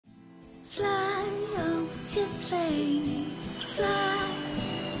Fly on with your plane, fly.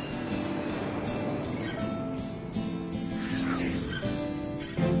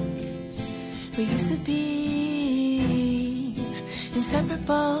 We used to be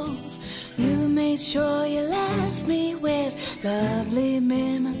inseparable. You made sure you left me with lovely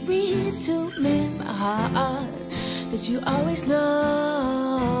memories to mend my heart. That you always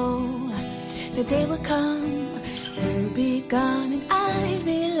know the day would come, you'd be gone and I'd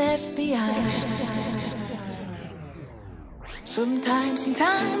be left behind. Sometimes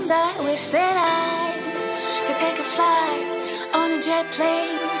I wish that I could take a flight on a jet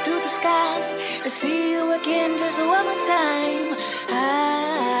plane through the sky to see you again just one more time. I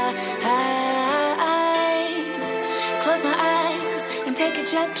close my eyes and take a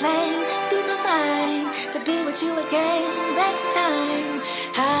jet plane through my mind to be with you again back in time.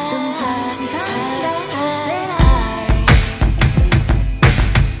 Sometimes I wish that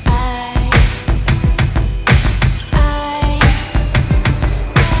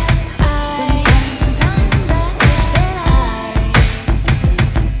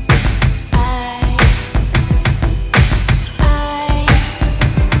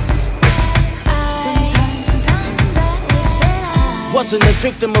wasn't a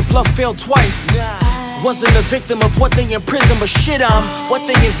victim of love failed twice. Wasn't a victim of what they imprison, but shit, I'm what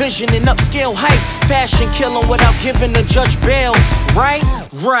they envision in upscale hype. Fashion killing without giving the judge bail. Right?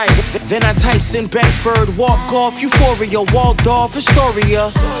 Right. Then I Tyson Bedford, walk off, Euphoria, Waldorf,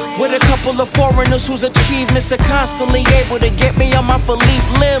 Astoria. With a couple of foreigners whose achievements are constantly able to get me on my Philippe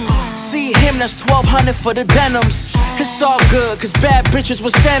limb. See him, that's 1200 for the denims. It's all good, cause bad bitches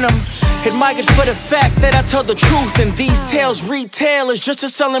would send them. Admired for the fact that I tell the truth, and these tales retail is just a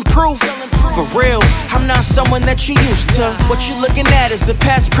selling proof. For real, I'm not someone that you used to. What you looking at is the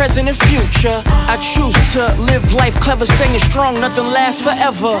past, present, and future. I choose to live life clever, staying strong. Nothing lasts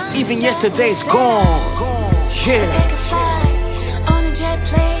forever, even yesterday's gone. Yeah. take a flight on a jet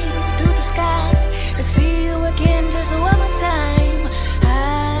plane through the sky to see you again just one more time.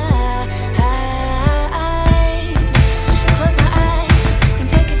 Close my eyes and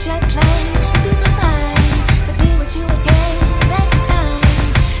take a jet plane through my mind to be with you again back in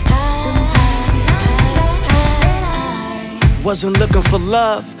time. Sometimes I wasn't looking for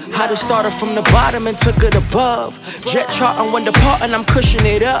love. I just started from the bottom and took it above. Jet charting when departing, I'm cushioning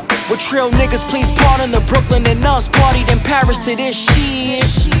it up. With trill niggas, please pardon the Brooklyn and us. Partied in Paris to this shit.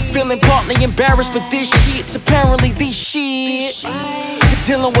 Feeling partly embarrassed, but this shit's apparently the shit.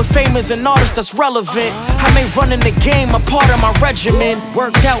 Dealing with fame as an artist that's relevant. I may run in the game, a part of my regimen.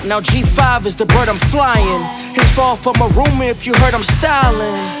 Worked out, now G5 is the bird I'm flying. It's far from a rumor if you heard I'm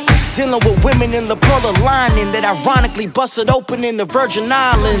styling. Dealing with women in the pearl lining that ironically busted open in the Virgin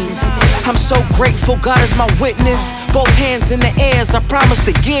Islands. I'm so grateful, God is my witness. Both hands in the air as I promise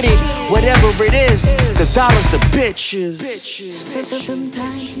to get it. Whatever it is, the dollars, the bitches.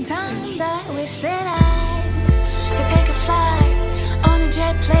 Sometimes I wish that I could take a flight on a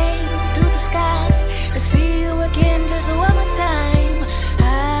jet plane through the sky to see you again just one more time.